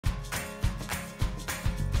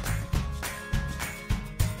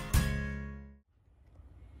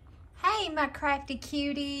Hey, my crafty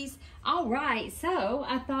cuties. All right, so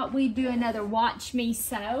I thought we'd do another Watch Me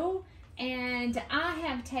Sew. And I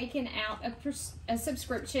have taken out a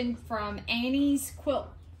subscription from Annie's Quilt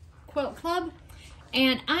Club.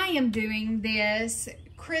 And I am doing this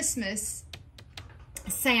Christmas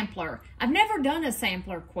sampler. I've never done a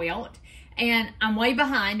sampler quilt. And I'm way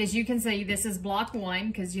behind. As you can see, this is block 1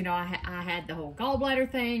 because, you know, I had the whole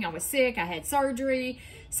gallbladder thing. I was sick. I had surgery.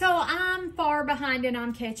 So I'm far behind and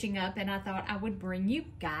I'm catching up. And I thought I would bring you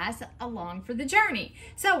guys along for the journey.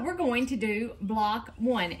 So we're going to do block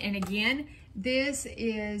 1. And again, this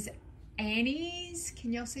is Annie's.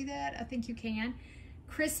 Can y'all see that? I think you can.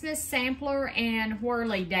 Christmas Sampler and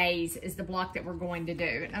Whirly Days is the block that we're going to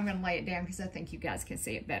do. And I'm going to lay it down because I think you guys can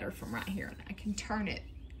see it better from right here. And I can turn it,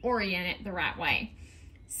 orient it the right way.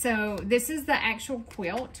 So this is the actual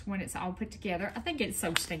quilt when it's all put together. I think it's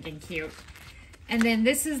so stinking cute. And then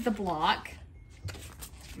this is the block.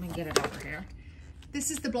 Let me get it over here.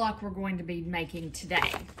 This is the block we're going to be making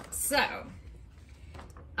today. So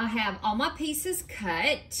I have all my pieces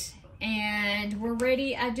cut and we're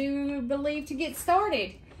ready, I do believe, to get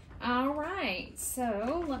started. All right,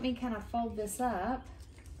 so let me kind of fold this up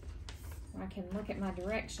where I can look at my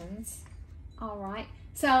directions. All right.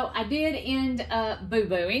 So I did end up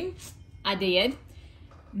boo-booing. I did.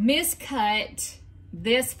 Miscut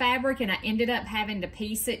this fabric and I ended up having to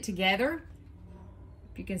piece it together.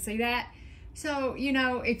 If you can see that. So, you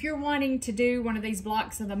know, if you're wanting to do one of these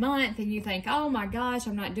blocks of the month and you think, oh my gosh,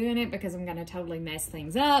 I'm not doing it because I'm going to totally mess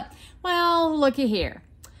things up. Well, looky here.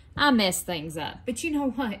 I messed things up. But you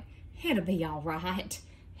know what? It'll be all right.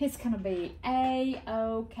 It's going to be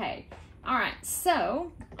A-okay. All right,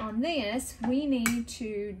 so on this, we need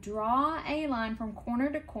to draw a line from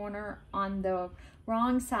corner to corner on the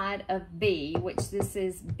wrong side of B, which this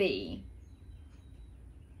is B.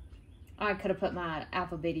 I could have put my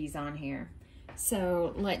alphabets on here.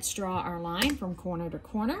 So let's draw our line from corner to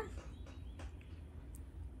corner.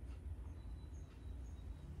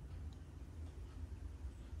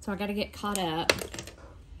 So I got to get caught up.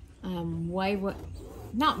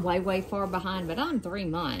 Not way far behind, but I'm 3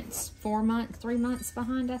 months, 4 months, 3 months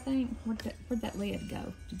behind, I think. Where'd that lid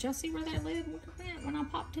go? Did y'all see where that lid went when I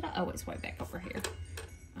popped it up? Oh, it's way back over here.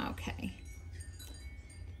 Okay.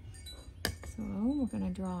 So we're gonna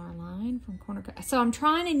draw our line from corner. So I'm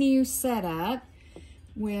trying a new setup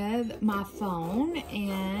with my phone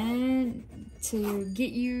and to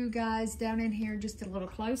get you guys down in here just a little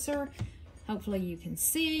closer. Hopefully you can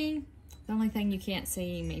see. The only thing you can't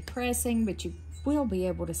see me pressing, but you will be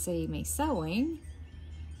able to see me sewing.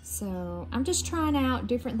 So I'm just trying out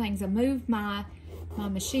different things. I moved my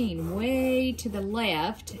machine way to the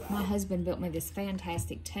left. My husband built me this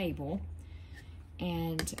fantastic table.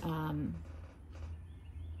 And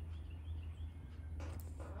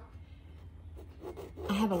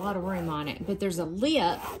I have a lot of room on it, but there's a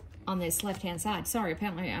lip on this left-hand side. Sorry,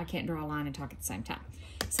 apparently I can't draw a line and talk at the same time.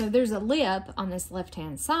 So there's a lip on this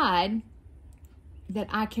left-hand side that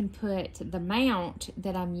I can put the mount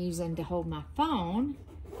that I'm using to hold my phone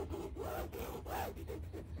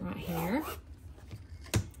right here.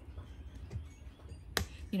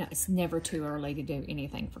 You know, it's never too early to do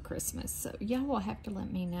anything for Christmas, so y'all will have to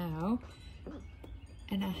let me know.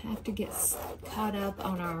 And I have to get caught up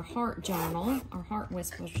on our heart journal, our heart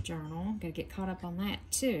whispers journal. Gotta get caught up on that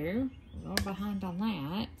too. A little behind on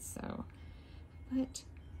that, so, but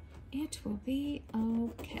it will be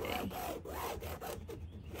okay.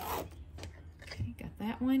 Okay, got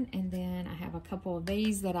that one. And then I have a couple of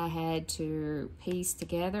these that I had to piece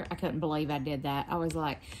together. I couldn't believe I did that. I was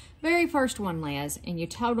like, very first one, Liz, and you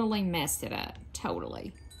totally messed it up.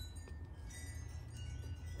 Totally.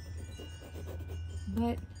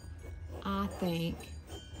 But I think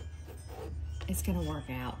it's gonna work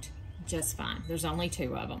out just fine. There's only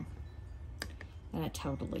 2 of them that I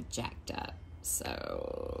totally jacked up.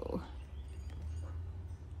 So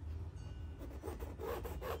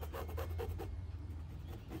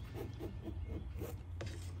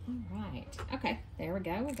all right, okay, there we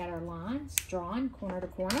go. We got our lines drawn corner to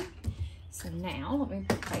corner. So now let me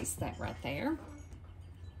place that right there.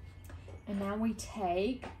 And now we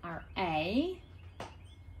take our A.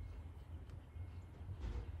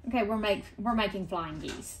 Okay, we're making flying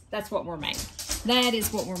geese. That's what we're making. That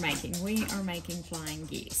is what we're making. We are making flying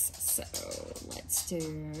geese. So let's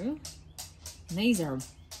do, these are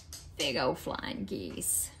big old flying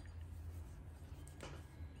geese.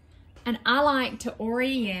 And I like to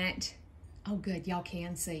orient, oh good, y'all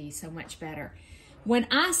can see so much better. When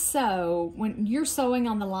I sew, when you're sewing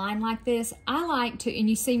on the line like this, I like to, and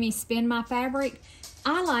you see me spin my fabric,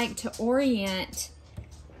 I like to orient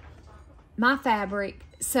my fabric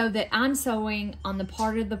so that I'm sewing on the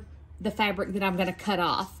part of the fabric that I'm going to cut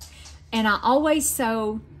off. And I always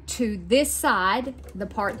sew to this side, the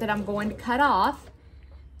part that I'm going to cut off,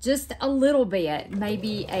 just a little bit,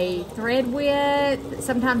 maybe a thread width,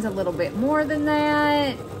 sometimes a little bit more than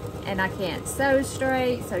that. And I can't sew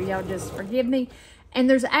straight, so y'all just forgive me. And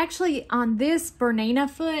there's actually on this Bernina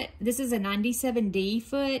foot, this is a 97D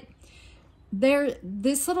foot,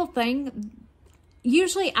 this little thing,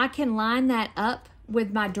 usually I can line that up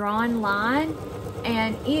with my drawn line,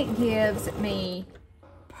 and it gives me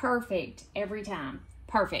perfect every time.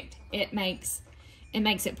 Perfect. It makes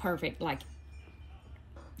it perfect. Like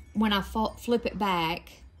when I flip it back,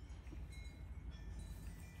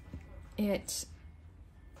 it's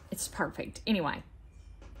perfect. Anyway,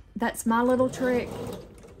 that's my little trick.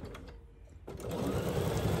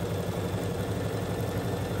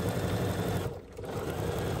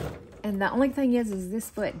 And the only thing is this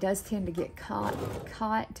foot does tend to get caught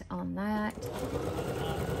on that.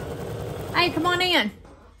 Hey, come on in.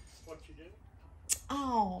 What you do?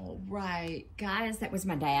 All right, guys, that was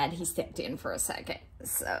my dad. He stepped in for a second.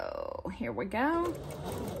 So here we go.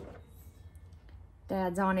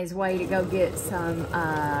 Dad's on his way to go get some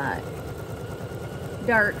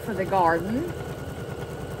dirt for the garden.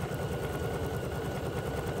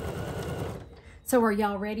 So are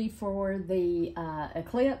y'all ready for the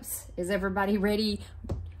eclipse? Is everybody ready?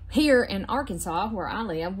 Here in Arkansas, where I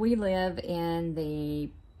live, we live in the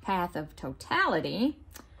path of totality.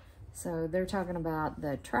 So they're talking about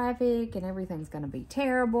the traffic and everything's going to be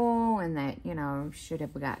terrible, and that, you know, should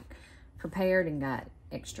have got prepared and got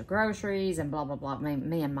extra groceries and blah, blah, blah.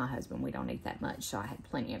 Me and my husband, we don't eat that much, so I had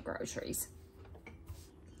plenty of groceries.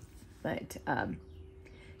 But,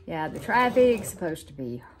 yeah, the traffic's supposed to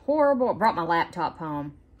be horrible. I brought my laptop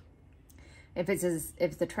home. If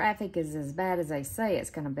the traffic is as bad as they say it's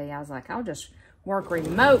going to be, I was like, I'll just work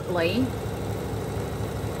remotely.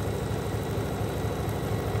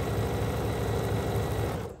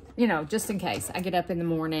 You know, just in case I get up in the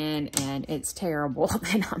morning and it's terrible,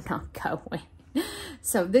 then I'm not going.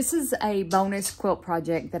 So this is a bonus quilt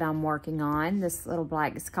project that I'm working on. This little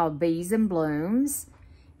black, it's called Bees and Blooms.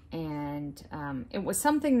 And it was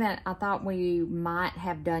something that I thought we might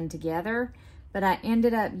have done together, but I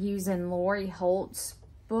ended up using Lori Holt's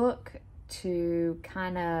book to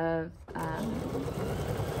kind of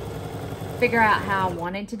figure out how I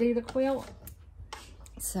wanted to do the quilt.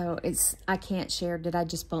 So I can't share. Did I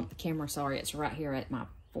just bump the camera? Sorry, it's right here at my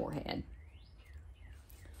forehead.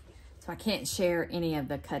 So I can't share any of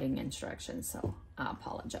the cutting instructions, so I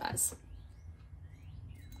apologize.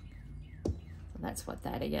 So that's what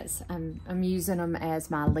that is. I'm using them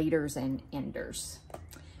as my leaders and enders.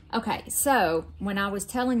 Okay, so when I was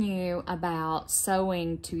telling you about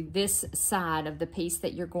sewing to this side of the piece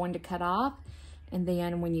that you're going to cut off, and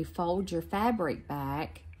then when you fold your fabric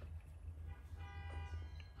back,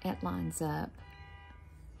 it lines up.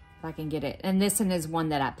 If I can get it. And this one is one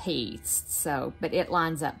that I pieced, so, but it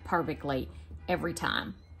lines up perfectly every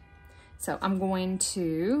time. So I'm going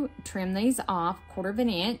to trim these off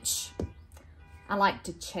 1/4 inch. I like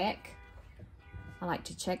to check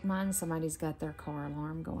mine. Somebody's got their car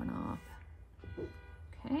alarm going off.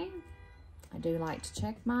 Okay. I do like to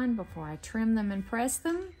check mine before I trim them and press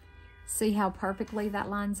them. See how perfectly that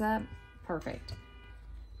lines up? Perfect.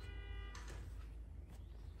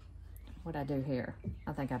 What'd I do here?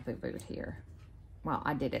 I think I boo-booed here. Well,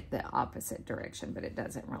 I did it the opposite direction, but it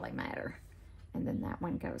doesn't really matter. And then that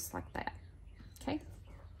one goes like that. Okay.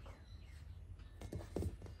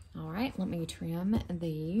 All right, let me trim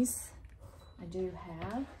these. I do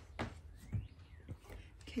have,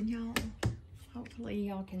 can y'all, hopefully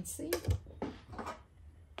y'all can see.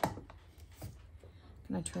 I'm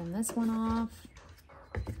gonna trim this one off.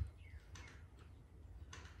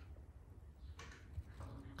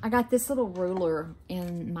 I got this little ruler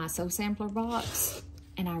in my sew sampler box,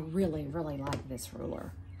 and I really, really like this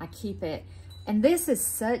ruler. I keep it, and this is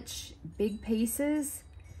such big pieces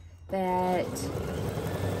that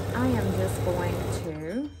I am just going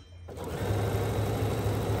to,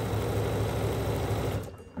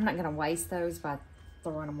 I'm not gonna waste those by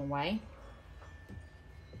throwing them away.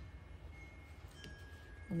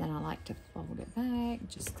 And then I like to fold it back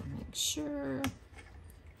just to make sure.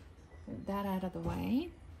 Move that out of the way.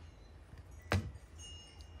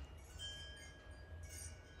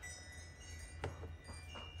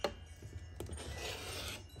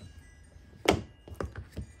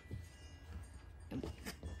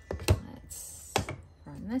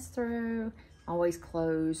 This through. Always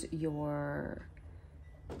close your,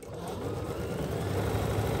 I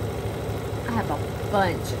have a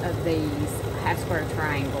bunch of these half square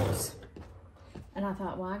triangles, And I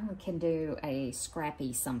thought, well, I can do a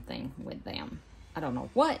scrappy something with them. I don't know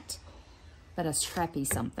what, but a scrappy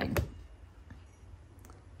something.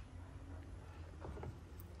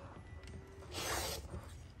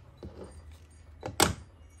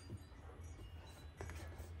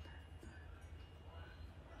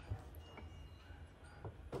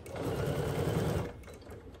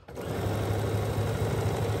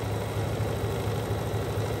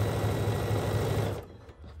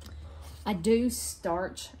 I do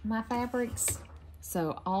starch my fabrics,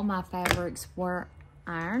 so all my fabrics were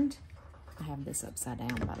ironed. I have this upside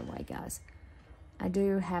down, by the way, guys. I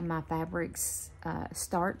do have my fabrics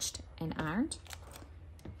starched and ironed,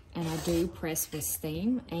 and I do press with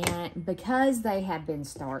steam. And because they have been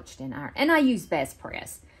starched and ironed, and I use Best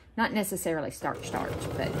Press, not necessarily starch,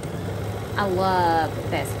 but I love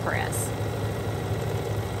Best Press.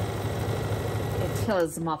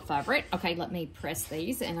 Because my favorite. Okay, let me press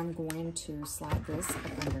these, and I'm going to slide this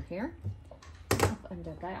up under here, up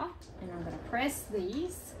under that, and I'm going to press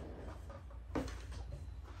these.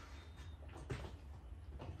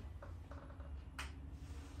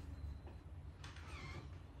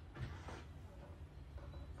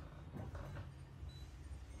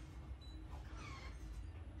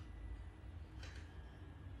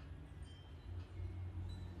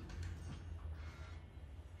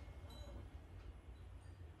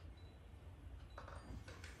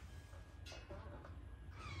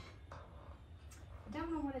 I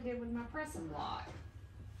don't know what I did with my pressing block.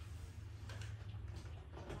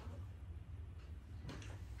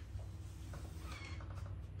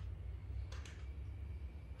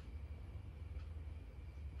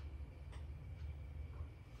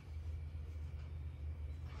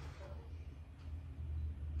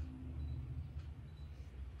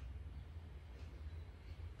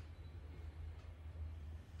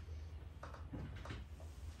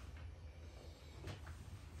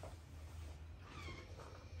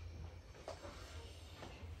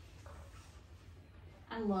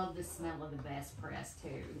 I love the smell of the Best Press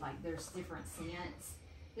too. Like, there's different scents.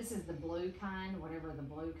 This is the blue kind, whatever the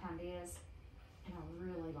blue kind is. And I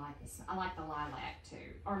really like this. I like the lilac too.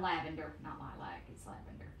 Or lavender, not lilac, it's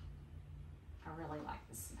lavender. I really like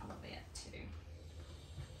the smell of it too.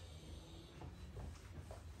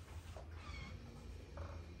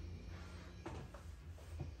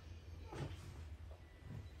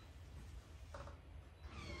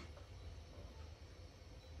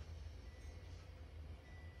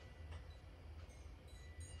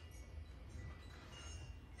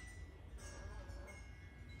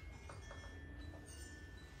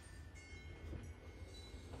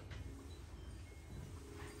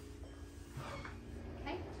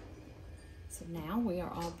 So now we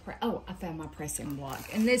are all, oh, I found my pressing block.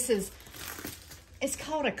 And this is, it's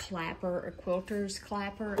called a clapper, a quilter's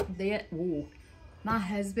clapper. Ooh, my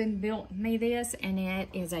husband built me this, and it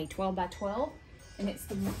is a 12 by 12. And it's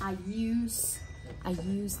the one I use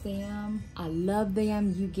them. I love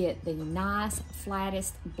them. You get the nice,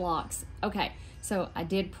 flattest blocks. Okay, so I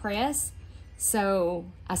did press. So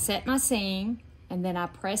I set my seam, and then I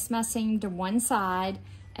pressed my seam to one side,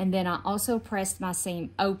 and then I also pressed my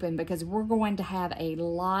seam open because we're going to have a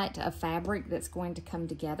lot of fabric that's going to come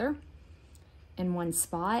together in one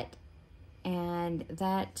spot, and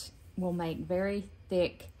that will make very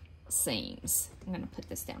thick seams. I'm going to put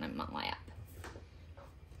this down in my lap.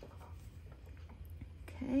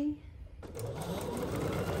 Okay.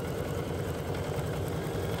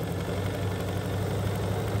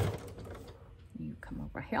 You come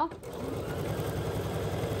over here. Okay.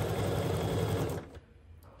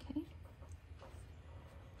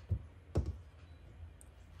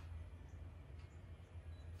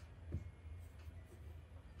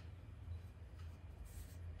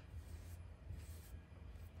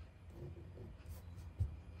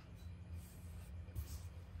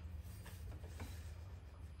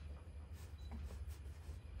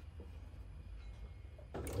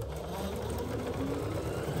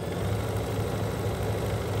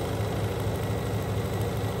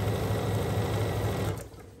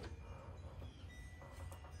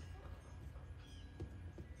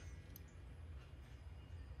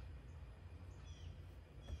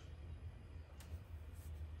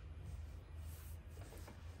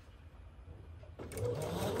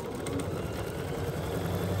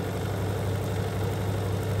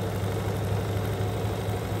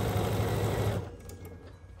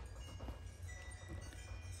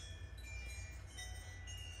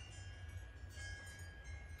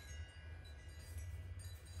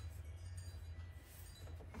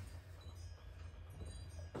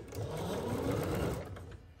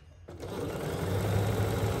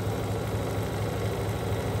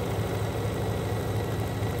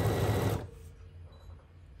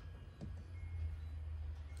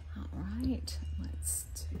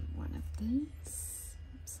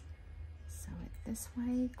 this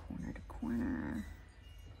way, corner to corner.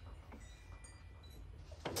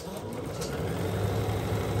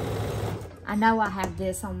 I know I have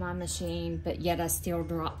this on my machine, but yet I still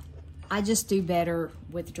draw. I just do better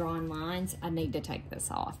with drawing lines. I need to take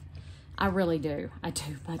this off. I really do. I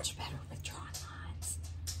do much better with drawing lines.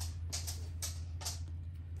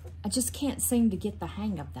 I just can't seem to get the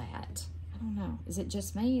hang of that. I don't know. Is it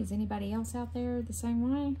just me? Is anybody else out there the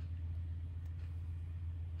same way?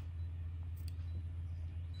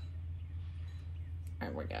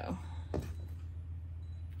 There we go.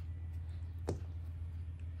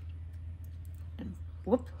 And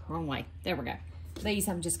whoop, wrong way. There we go. These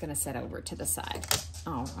I'm just gonna set over to the side.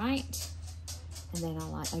 All right. And then I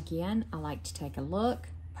like to take a look.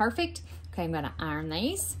 Perfect. Okay, I'm gonna iron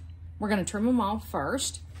these. We're gonna trim them off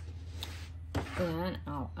first. Then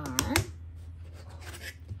I'll iron.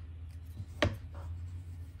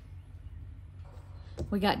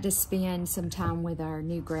 We got to spend some time with our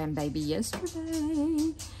new grandbaby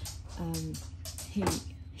yesterday. He's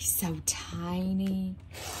so tiny.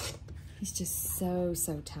 He's just so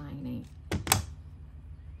tiny.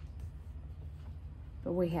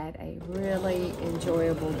 But we had a really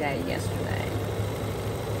enjoyable day yesterday.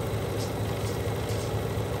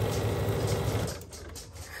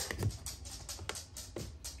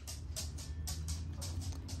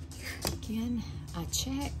 Again, I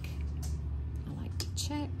check. I like to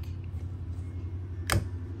check.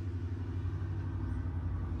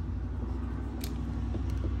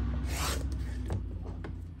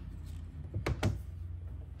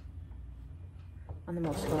 I'm the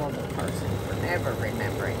most horrible person for never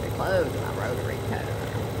remembering to close my rotary cutter.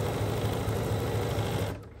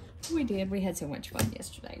 We did. We had so much fun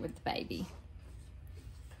yesterday with the baby.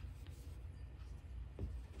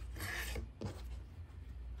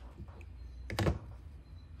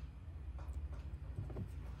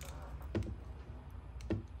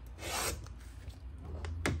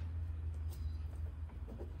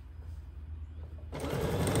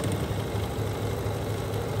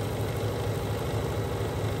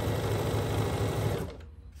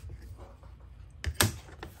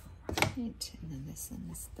 And then this one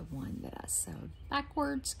is the one that I sewed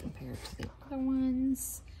backwards compared to the other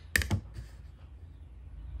ones.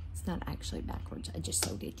 It's not actually backwards. I just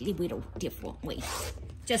sewed it a little differently.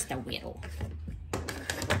 Just a little. Put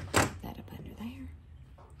that up under there.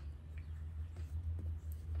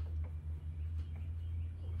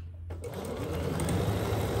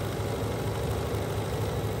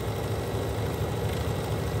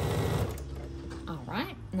 All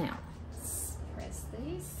right, now.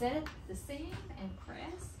 Set the seam and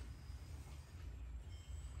press.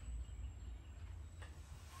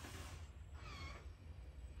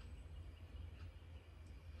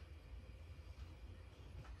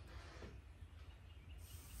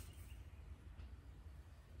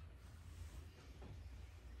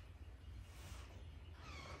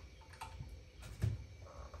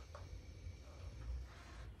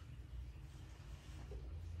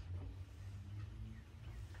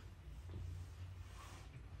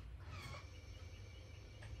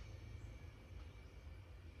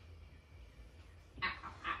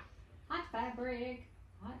 Fabric,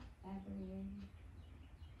 hot fabric.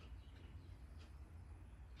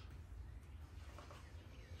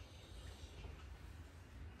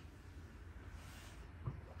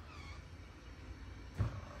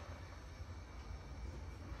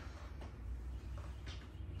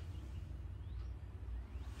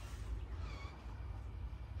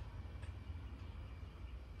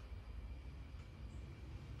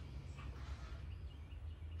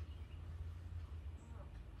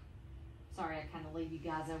 Sorry, I kind of leave you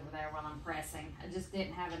guys over there while I'm pressing. I just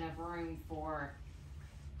didn't have enough room for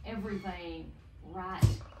everything right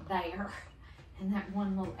there in that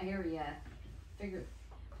one little area.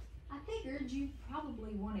 I figured you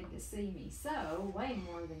probably wanted to see me sew way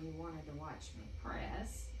more than you wanted to watch me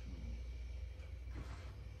press.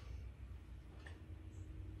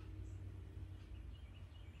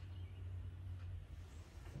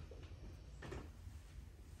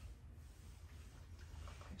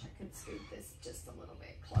 Scoot this just a little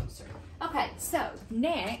bit closer. Okay, so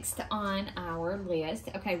next on our list,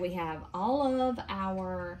 okay, we have all of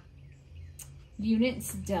our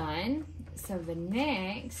units done. So the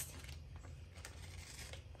next,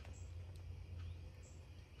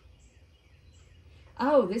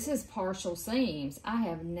 oh, this is partial seams. I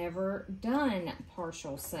have never done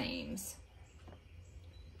partial seams.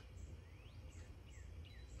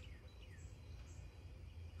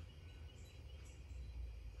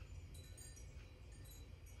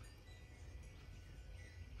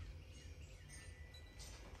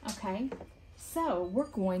 Okay, So we're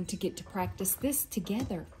going to get to practice this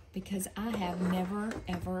together because I have never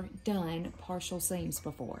ever done partial seams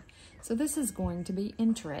before. So this is going to be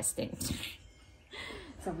interesting.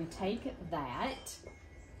 So we take that.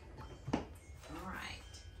 All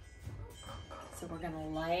right. So we're gonna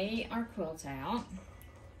lay our quilt out.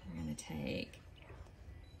 We're gonna take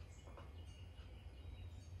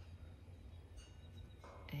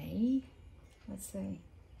let's see.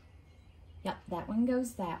 Yep, that one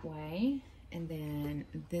goes that way. And then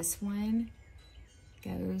this one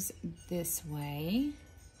goes this way.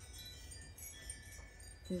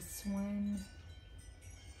 This one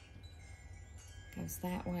goes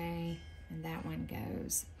that way. And that one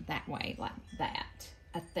goes that way, like that.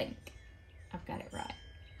 I think I've got it right.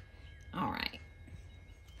 All right.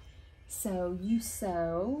 So you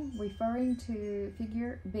sew, referring to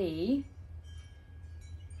figure B,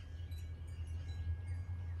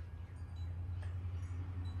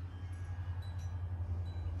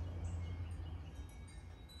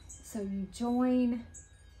 so you join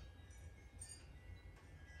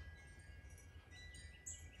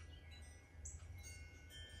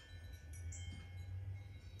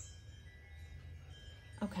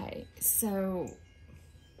okay, so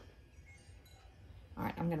all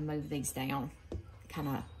right, I'm gonna move these down kind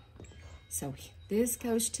of, so this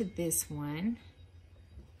goes to this one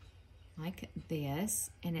like this,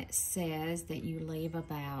 and it says that you leave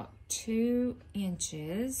about 2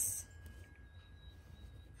 inches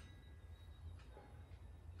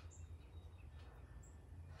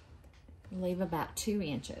leave about 2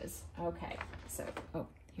 inches. Okay, so, oh,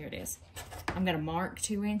 here it is. I'm gonna mark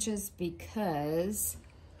 2 inches because,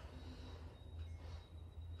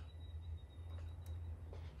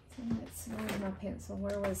 where's my pencil?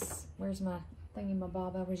 Where's my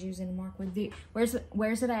thingy-my-bob I was using to mark with the, where's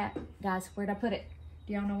it at, guys? Where'd I put it?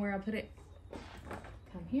 Do y'all know where I put it?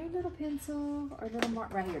 Come here, little pencil, or little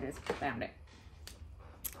mark, right here it is, found it.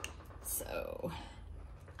 So,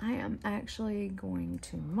 I am actually going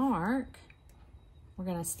to mark, we're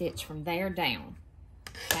gonna stitch from there down,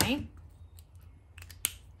 okay?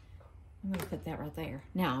 I'm gonna put that right there.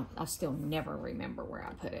 Now, I'll still never remember where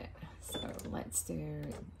I put it. So let's do,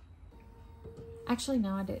 actually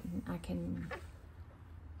no I didn't, I can,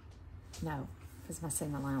 no, because my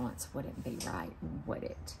seam allowance wouldn't be right, would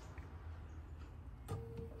it?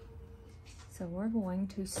 So we're going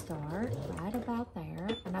to start right about there,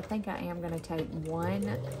 and I think I am going to take one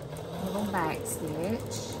little back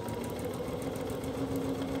stitch.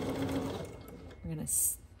 We're going to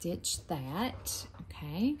stitch that,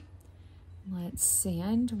 okay. Let's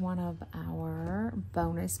send one of our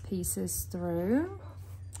bonus pieces through.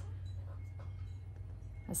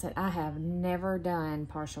 I said I have never done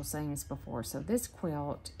partial seams before, so this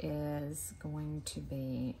quilt is going to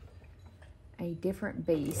be a different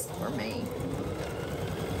beast for me.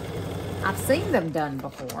 I've seen them done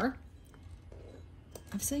before.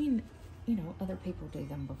 I've seen, you know, other people do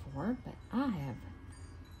them before, but I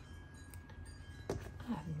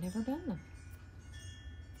have never done them.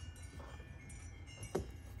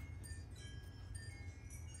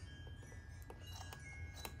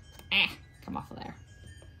 Come off of there.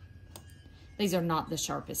 These are not the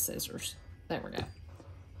sharpest scissors. There we go.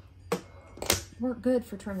 Work good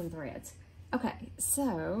for trimming threads. Okay,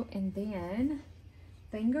 so, and then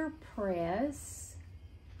finger press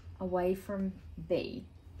away from B.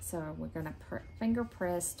 So we're gonna finger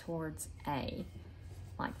press towards A,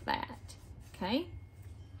 like that, okay?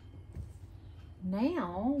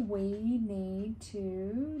 Now we need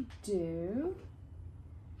to do,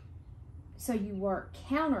 so you work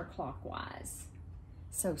counterclockwise.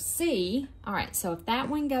 So C, all right, so if that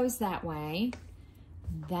one goes that way,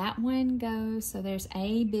 that one goes, so there's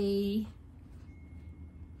A, B,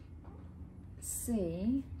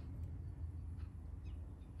 C,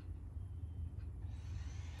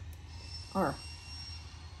 or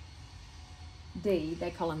D,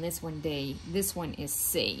 they call this one D. This one is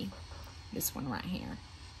C, this one right here.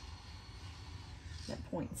 That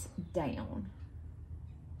points down.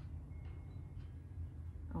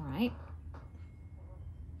 All right.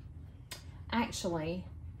 Actually,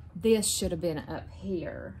 this should have been up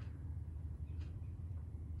here.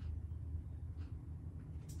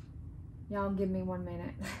 Y'all give me 1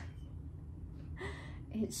 minute.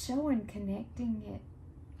 It's showing connecting it.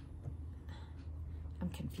 I'm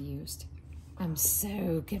confused. I'm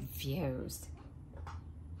so confused.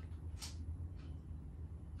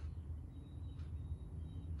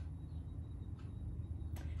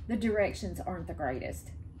 The directions aren't the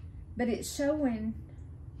greatest, but it's showing.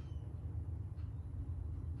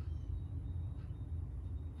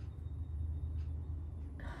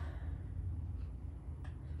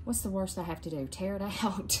 what's the worst I have to do? Tear it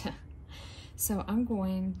out. So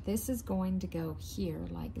this is going to go here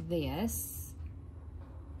like this.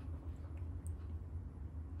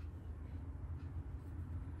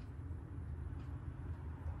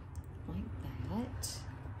 Like that.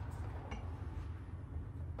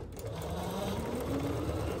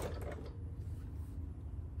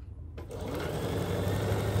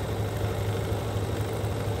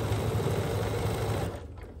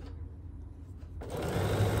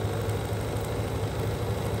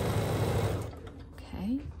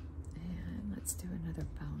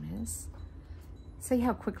 See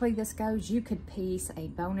how quickly this goes? You could piece a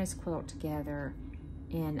bonus quilt together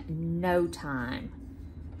in no time.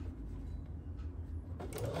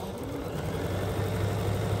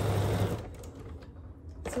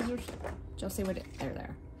 Scissors. Did y'all see what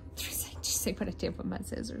there. Did you see what I did with my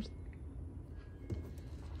scissors?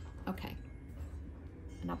 Okay.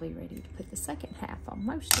 And I'll be ready to put the second half on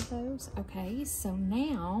most of those. Okay, so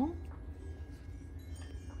now,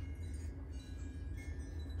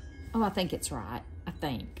 oh, I think it's right. I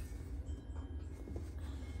think.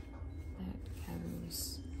 That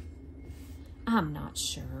goes, I'm not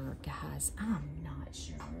sure, guys. I'm not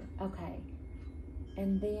sure. Okay.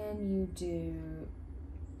 And then you do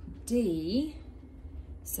D.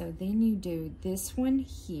 So then you do this one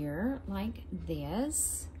here like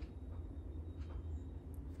this.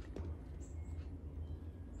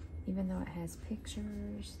 Even though it has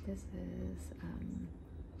pictures, this is,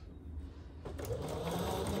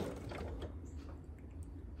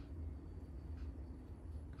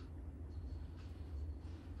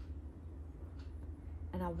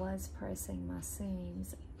 and I was pressing my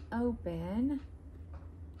seams open.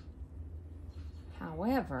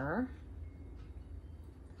 However,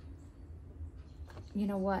 you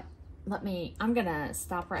know what? I'm gonna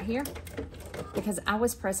stop right here because I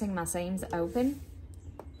was pressing my seams open.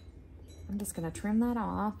 I'm just gonna trim that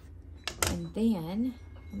off, and then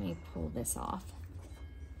let me pull this off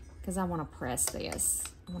because I wanna press this.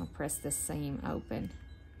 I wanna press this seam open.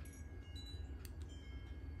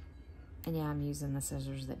 And yeah, I'm using the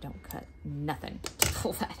scissors that don't cut nothing to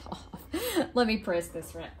pull that off. Let me press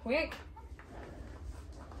this right quick.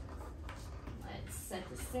 Let's set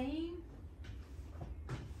the seam.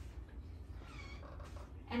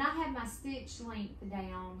 And I have my stitch length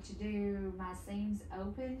down to do my seams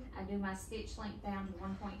open. I do my stitch length down to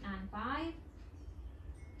 1.95.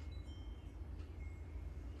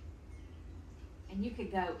 And you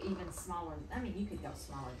could go even smaller. I mean, you could go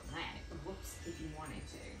smaller than that. Whoops, if you wanted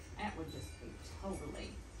to. That would just be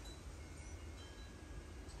totally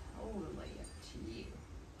up to you.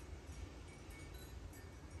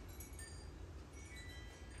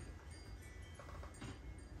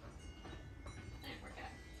 There we go.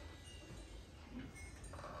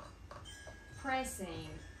 Pressing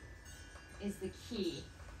is the key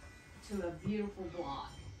to a beautiful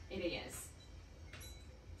block. It is.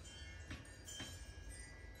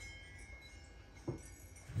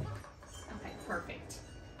 Okay, perfect.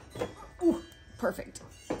 Ooh, perfect.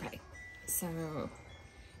 Okay, so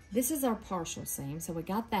this is our partial seam. So we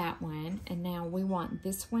got that one, and now we want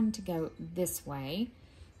this one to go this way.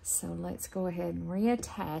 So let's go ahead and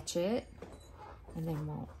reattach it, and then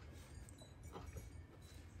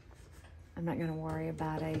I'm not gonna worry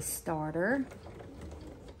about a starter.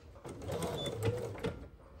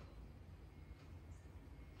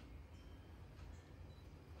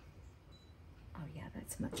 Oh yeah,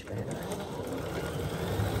 that's much better.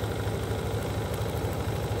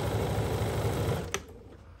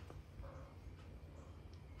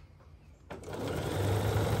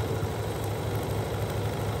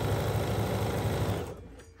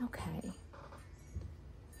 Okay.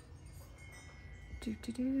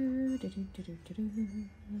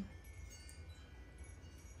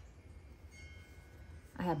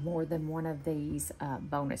 I have more than one of these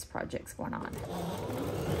bonus projects going on.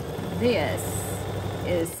 This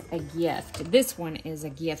is a gift. This one is a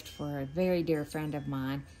gift for a very dear friend of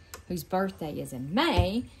mine whose birthday is in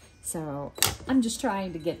May. So I'm just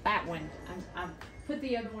trying to get that one. I've put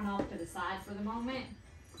the other one off to the side for the moment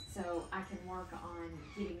so I can work on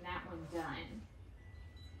getting that one done.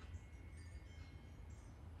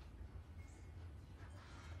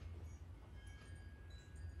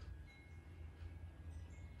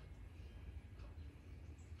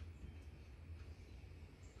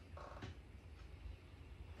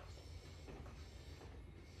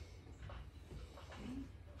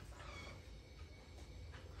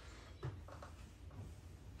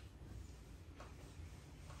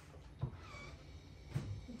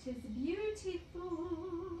 Which is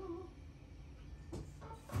beautiful.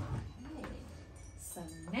 Okay. So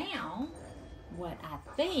now what I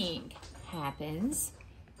think happens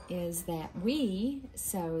is that we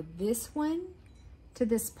sew this one to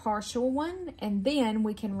this partial one, and then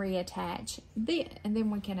we can reattach this, and then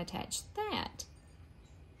we can attach that.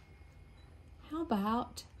 How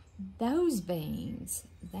about those beans?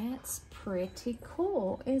 That's pretty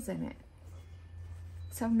cool, isn't it?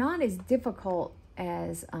 So not as difficult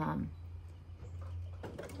as I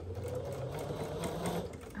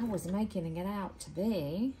was making it out to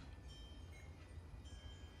be.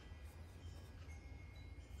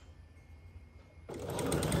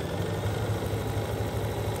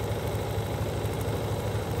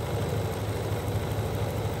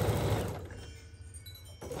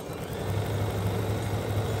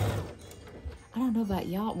 I don't know about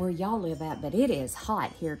y'all, where y'all live at, but it is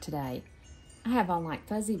hot here today. I have on like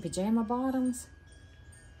fuzzy pajama bottoms.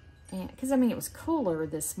 And because I mean, it was cooler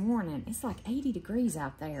this morning. It's like 80 degrees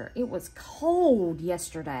out there. It was cold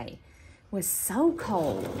yesterday. It was so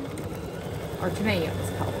cold. Or to me, it was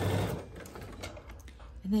cold.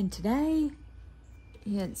 And then today,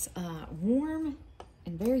 it's warm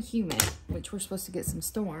and very humid, which we're supposed to get some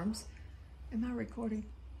storms. Am I recording?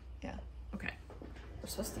 Yeah, okay. We're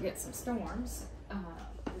supposed to get some storms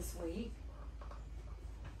this week.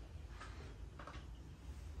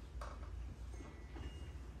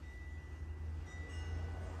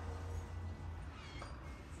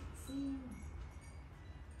 Let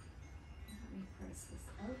me press this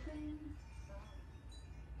open.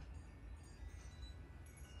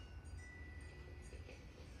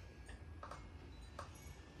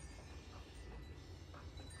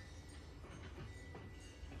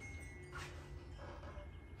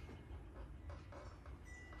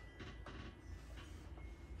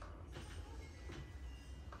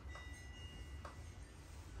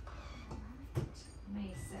 Let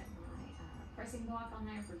me set my pressing block on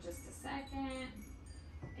there for just a second.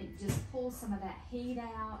 It just pulls some of that heat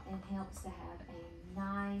out and helps to have a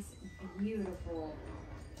nice, beautiful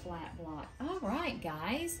flat block. All right,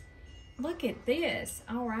 guys, look at this.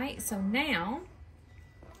 All right, so now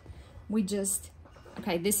we just,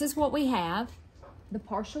 okay, this is what we have. The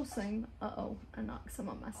partial seam. Uh-oh, I knocked some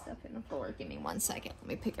of my stuff in the floor. Give me 1 second. Let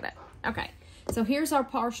me pick it up. Okay, so here's our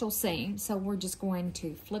partial seam. So we're just going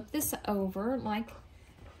to flip this over like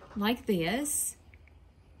this.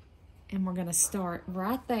 And we're going to start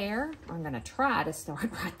right there. I'm going to try to start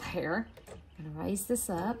right there. I'm going to raise this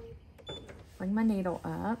up. Bring my needle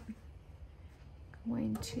up.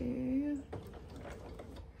 Going to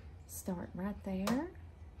start right there.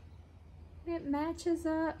 It matches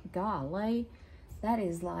up. Golly. That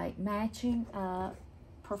is like matching up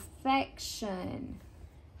perfection.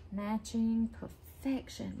 Matching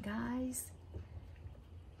perfection, guys.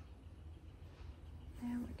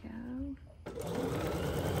 There we go.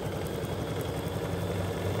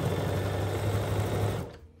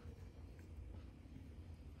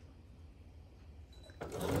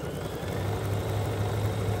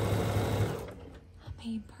 I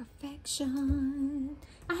mean, perfection.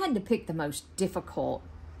 I had to pick the most difficult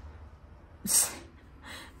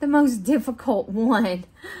the most difficult one.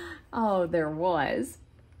 Oh, there was.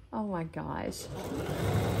 Oh my gosh.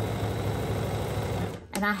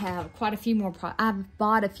 And I have quite a few more. I've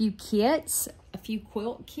bought a few kits, a few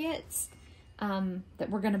quilt kits that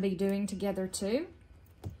we're going to be doing together too.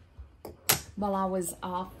 While I was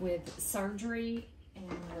off with surgery and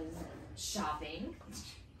was shopping.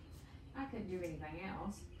 I couldn't do anything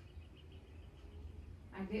else.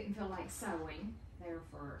 I didn't feel like sewing there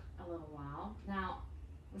for a little while. Now,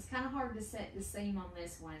 it was kind of hard to set the seam on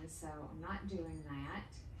this one, so I'm not doing that.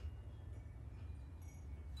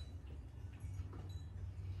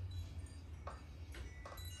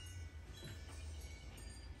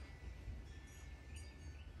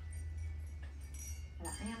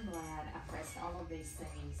 But I am glad I pressed all of these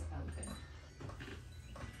seams open.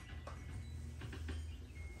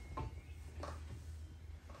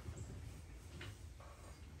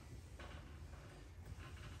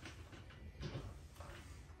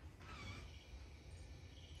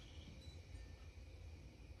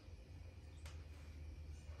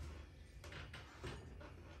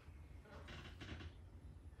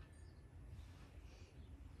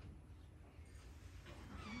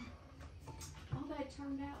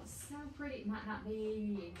 Turned out so pretty. It might not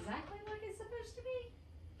be exactly like it's supposed to be,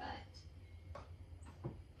 but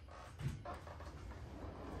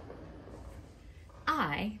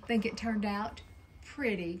I think it turned out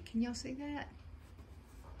pretty. Can y'all see that?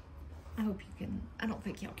 I hope you can. I don't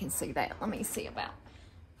think y'all can see that. Let me see about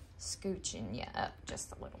scooching you up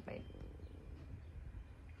just a little bit.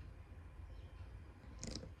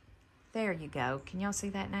 There you go. Can y'all see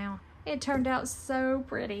that now? It turned out so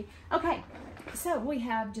pretty. Okay, so we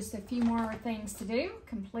have just a few more things to do,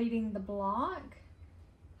 completing the block.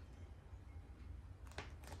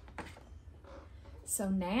 So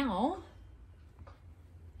now,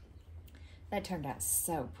 that turned out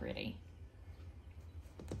so pretty.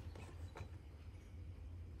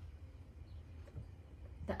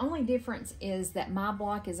 The only difference is that my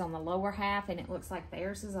block is on the lower half and it looks like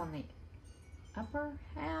theirs is on the upper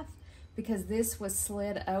half because this was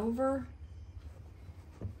slid over.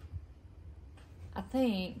 I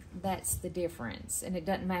think that's the difference, and it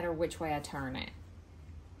doesn't matter which way I turn it.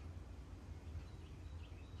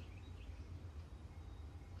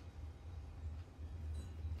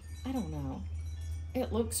 I don't know.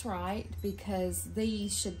 It looks right because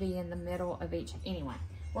these should be in the middle of each. Anyway,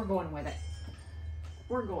 we're going with it.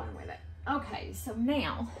 We're going with it. Okay, so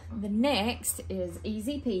now the next is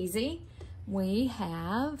easy peasy. We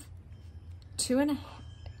have 2.5,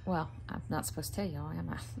 well, I'm not supposed to tell y'all, am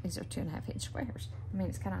I? These are 2.5 inch squares. I mean,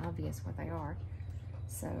 it's kind of obvious what they are.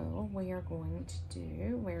 So we are going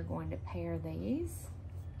to pair these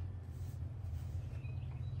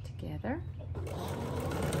together. Okay.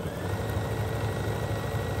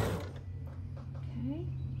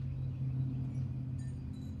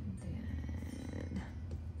 Then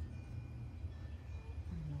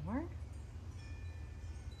one more.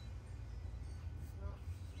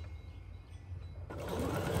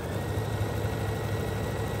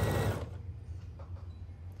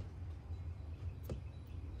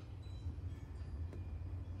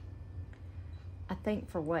 I think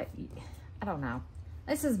for what, I don't know.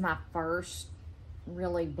 This is my first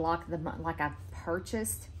really block of the month, like I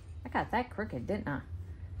purchased. I got that crooked, didn't I?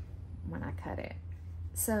 When I cut it.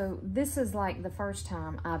 So this is like the first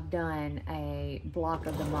time I've done a block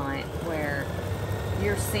of the month where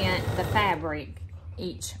you're sent the fabric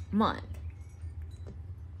each month.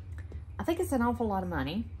 I think it's an awful lot of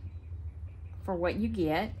money for what you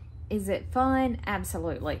get. Is it fun?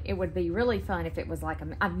 Absolutely. It would be really fun if it was like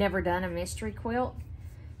I've never done a mystery quilt.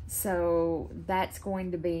 So that's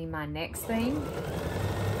going to be my next thing,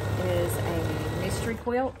 is a mystery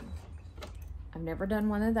quilt. I've never done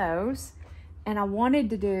one of those. And I wanted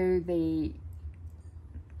to do the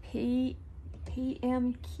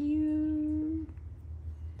PMQ,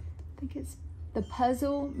 I think it's the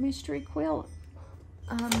puzzle mystery quilt.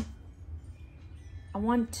 I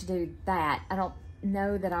want to do that. I don't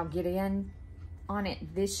know that I'll get in on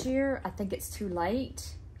it this year. I think it's too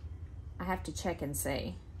late. I have to check and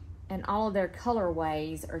see. And all of their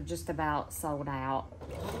colorways are just about sold out.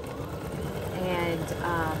 And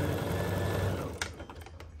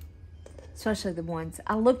especially the ones,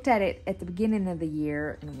 I looked at it at the beginning of the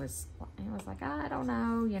year and it was like, I don't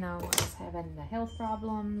know, you know, I was having the health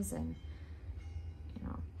problems and, you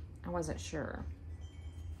know, I wasn't sure.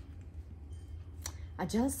 I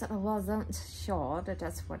just wasn't sure that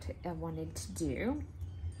that's what I wanted to do.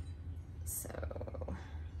 So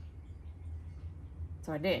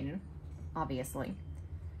I didn't, obviously.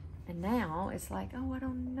 And now it's like, oh, I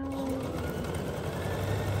don't know.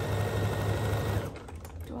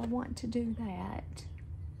 Do I want to do that?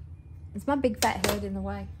 Is my big fat head in the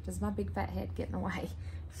way? Does my big fat head get in the way?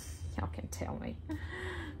 Y'all can tell me.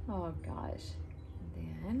 Oh gosh.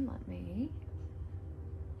 Then let me.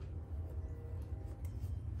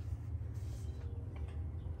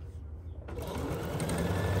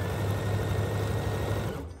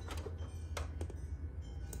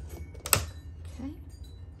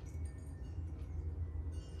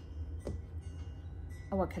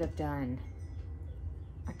 Oh, I could have done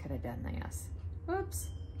this. Oops.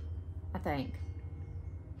 I think.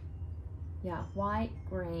 Yeah, white,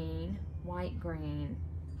 green, white, green.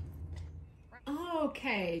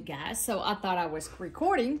 Okay, guys, so I thought I was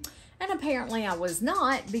recording, and apparently I was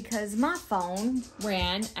not because my phone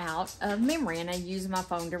ran out of memory, and I used my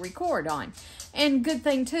phone to record on. And good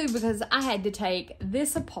thing, too, because I had to take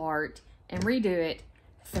this apart and redo it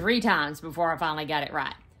 3 times before I finally got it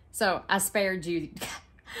right. So I spared you,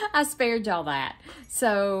 I spared y'all that.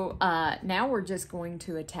 So now we're just going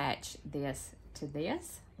to attach this to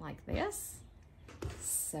this, like this.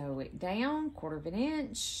 Sew it down, 1/4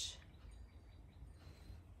 inch.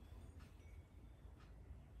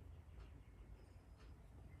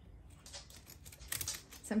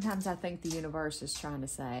 Sometimes I think the universe is trying to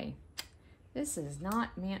say, this is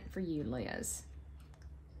not meant for you, Liz.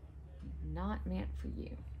 Not meant for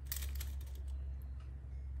you.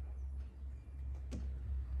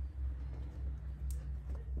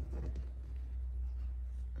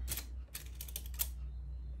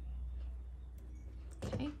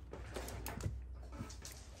 Okay.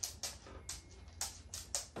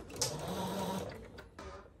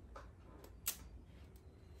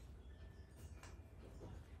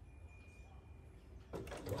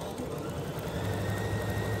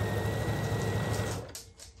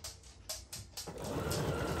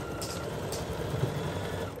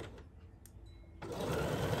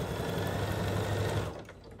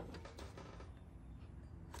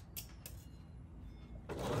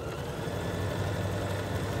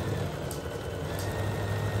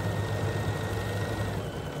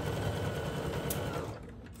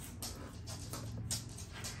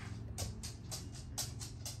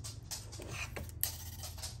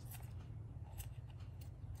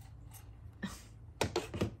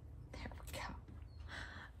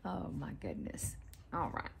 Oh my goodness.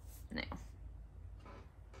 All right, now.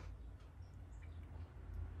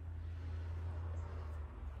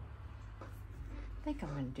 I think I'm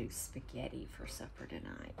gonna do spaghetti for supper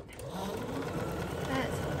tonight.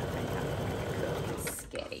 That's what I think I'm gonna cook, is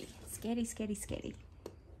sketty. Sketty, sketty, sketty.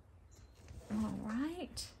 All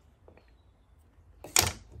right.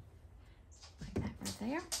 Like that right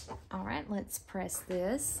there. All right, let's press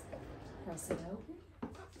this. Press it open.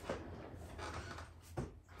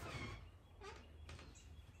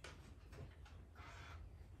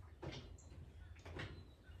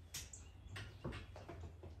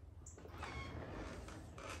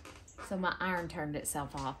 So my iron turned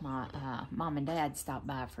itself off. My mom and dad stopped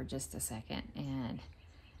by for just a second, and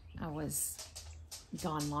I was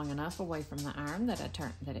gone long enough away from the iron that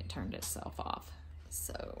it turned itself off.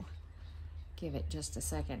 So give it just a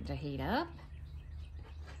second to heat up.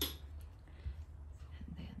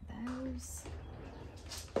 And then those.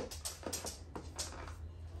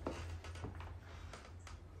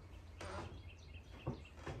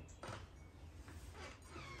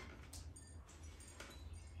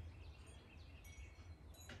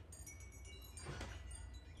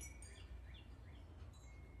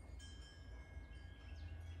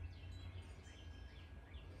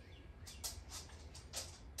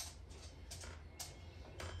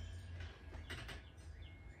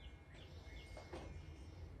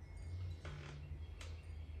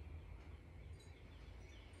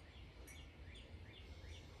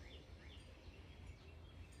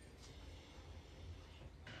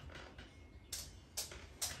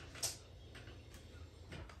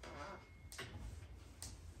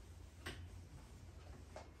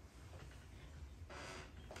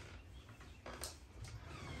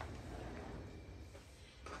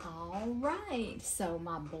 All right, so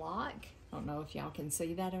my block, I don't know if y'all can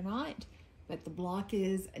see that or not, but the block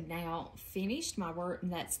is now finished. My work,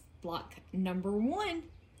 and that's block number 1.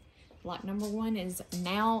 Block number 1 is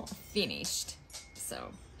now finished. So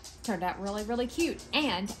turned out really, really cute,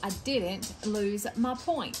 and I didn't lose my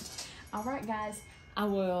point. All right, guys, I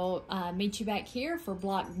will meet you back here for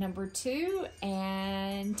block number 2,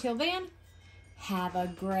 and till then, have a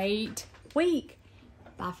great week.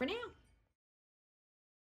 Bye for now.